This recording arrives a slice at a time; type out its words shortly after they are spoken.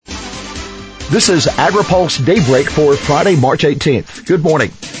This is AgriPulse Daybreak for Friday, March 18th. Good morning.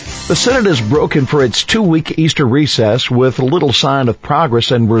 The Senate is broken for its 2-week Easter recess with little sign of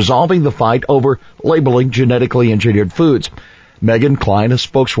progress in resolving the fight over labeling genetically engineered foods. Megan Klein, a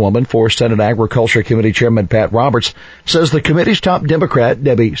spokeswoman for Senate Agriculture Committee Chairman Pat Roberts, says the committee's top Democrat,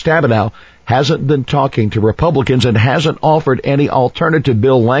 Debbie Stabenow, hasn't been talking to Republicans and hasn't offered any alternative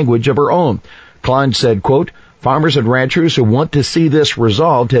bill language of her own. Klein said, quote, "Farmers and ranchers who want to see this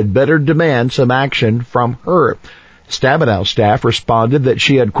resolved had better demand some action from her." Stabenow's staff responded that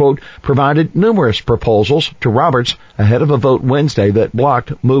she had, quote, "provided numerous proposals to Roberts ahead of a vote Wednesday that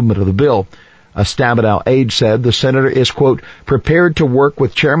blocked movement of the bill." A Stabenow aide said the senator is, quote, "prepared to work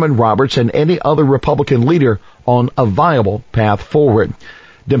with Chairman Roberts and any other Republican leader on a viable path forward."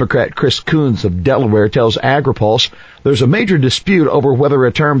 Democrat Chris Coons of Delaware tells AgriPulse there's a major dispute over whether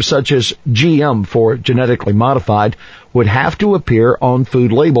a term such as GM for genetically modified would have to appear on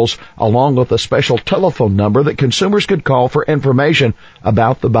food labels along with a special telephone number that consumers could call for information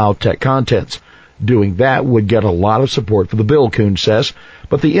about the biotech contents. Doing that would get a lot of support for the bill, Coons says,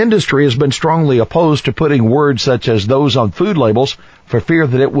 but the industry has been strongly opposed to putting words such as those on food labels for fear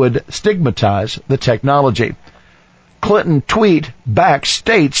that it would stigmatize the technology. Clinton tweet backs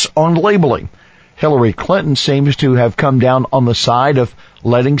states on labeling. Hillary Clinton seems to have come down on the side of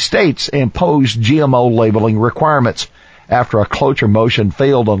letting states impose GMO labeling requirements. After a cloture motion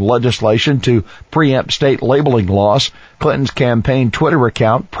failed on legislation to preempt state labeling laws, Clinton's campaign Twitter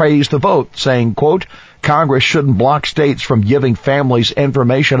account praised the vote, saying, quote, "Congress shouldn't block states from giving families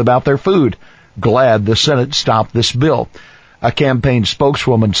information about their food. Glad the Senate stopped this bill." A campaign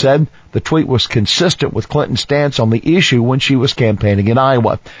spokeswoman said the tweet was consistent with Clinton's stance on the issue when she was campaigning in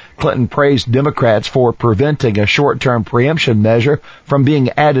Iowa. Clinton praised Democrats for preventing a short-term preemption measure from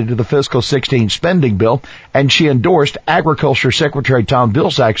being added to the fiscal 16 spending bill, and she endorsed Agriculture Secretary Tom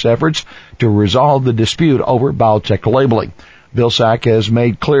Vilsack's efforts to resolve the dispute over biotech labeling. Vilsack has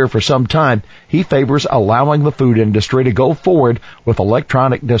made clear for some time he favors allowing the food industry to go forward with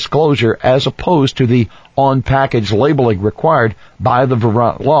electronic disclosure as opposed to the on-package labeling required by the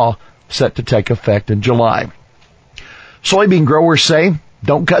Vermont law set to take effect in July. Soybean growers say,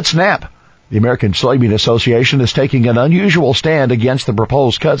 don't cut SNAP. The American Soybean Association is taking an unusual stand against the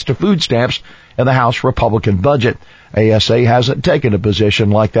proposed cuts to food stamps in the House Republican budget. ASA hasn't taken a position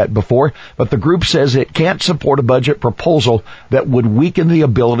like that before, but the group says it can't support a budget proposal that would weaken the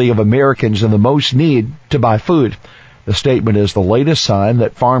ability of Americans in the most need to buy food. The statement is the latest sign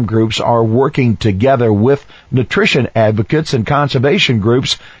that farm groups are working together with nutrition advocates and conservation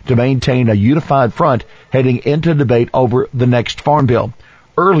groups to maintain a unified front heading into debate over the next farm bill.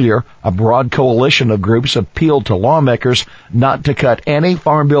 Earlier, a broad coalition of groups appealed to lawmakers not to cut any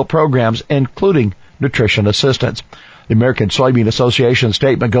farm bill programs, including nutrition assistance. The American Soybean Association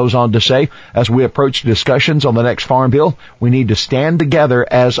statement goes on to say, as we approach discussions on the next farm bill, we need to stand together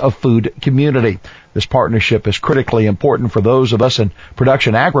as a food community. This partnership is critically important for those of us in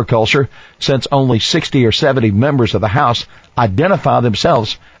production agriculture, since only 60 or 70 members of the House identify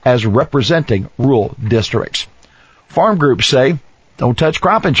themselves as representing rural districts. Farm groups say, don't touch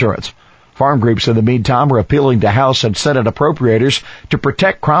crop insurance. Farm groups, in the meantime, are appealing to House and Senate appropriators to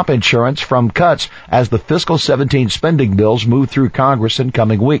protect crop insurance from cuts as the fiscal 17 spending bills move through Congress in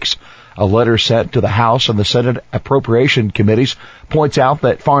coming weeks. A letter sent to the House and the Senate appropriation committees points out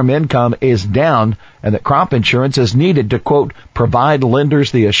that farm income is down and that crop insurance is needed to, quote, provide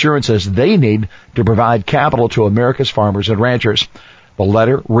lenders the assurances they need to provide capital to America's farmers and ranchers. The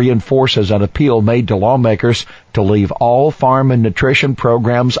letter reinforces an appeal made to lawmakers to leave all farm and nutrition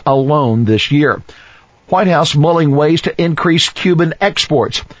programs alone this year. White House mulling ways to increase Cuban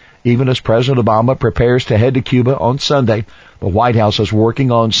exports. Even as President Obama prepares to head to Cuba on Sunday, the White House is working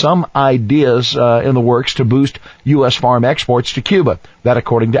on some ideas in the works to boost U.S. farm exports to Cuba. That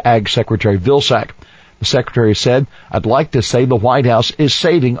according to Ag Secretary Vilsack. The Secretary said, I'd like to say the White House is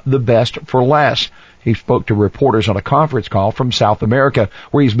saving the best for last. He spoke to reporters on a conference call from South America,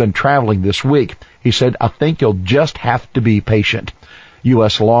 where he's been traveling this week. He said, I think you'll just have to be patient.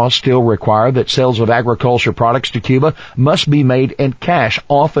 U.S. laws still require that sales of agriculture products to Cuba must be made in cash,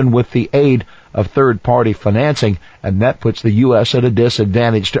 often with the aid of third-party financing, and that puts the U.S. at a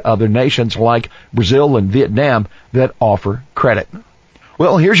disadvantage to other nations like Brazil and Vietnam that offer credit.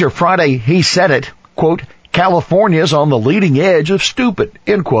 Well, here's your Friday He Said It, quote, California's on the leading edge of stupid,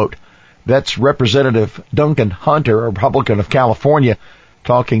 end quote. That's Representative Duncan Hunter, a Republican of California,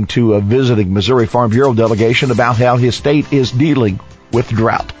 talking to a visiting Missouri Farm Bureau delegation about how his state is dealing with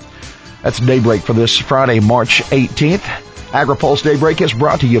drought. That's Daybreak for this Friday, March 18th. AgriPulse Daybreak is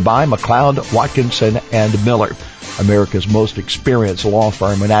brought to you by McLeod, Watkinson, and Miller, America's most experienced law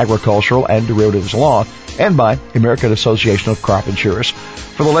firm in agricultural and derivatives law, and by American Association of Crop Insurers.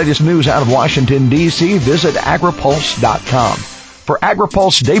 For the latest news out of Washington, D.C., visit agripulse.com. For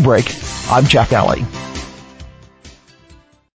AgriPulse Daybreak, I'm Jack Alley.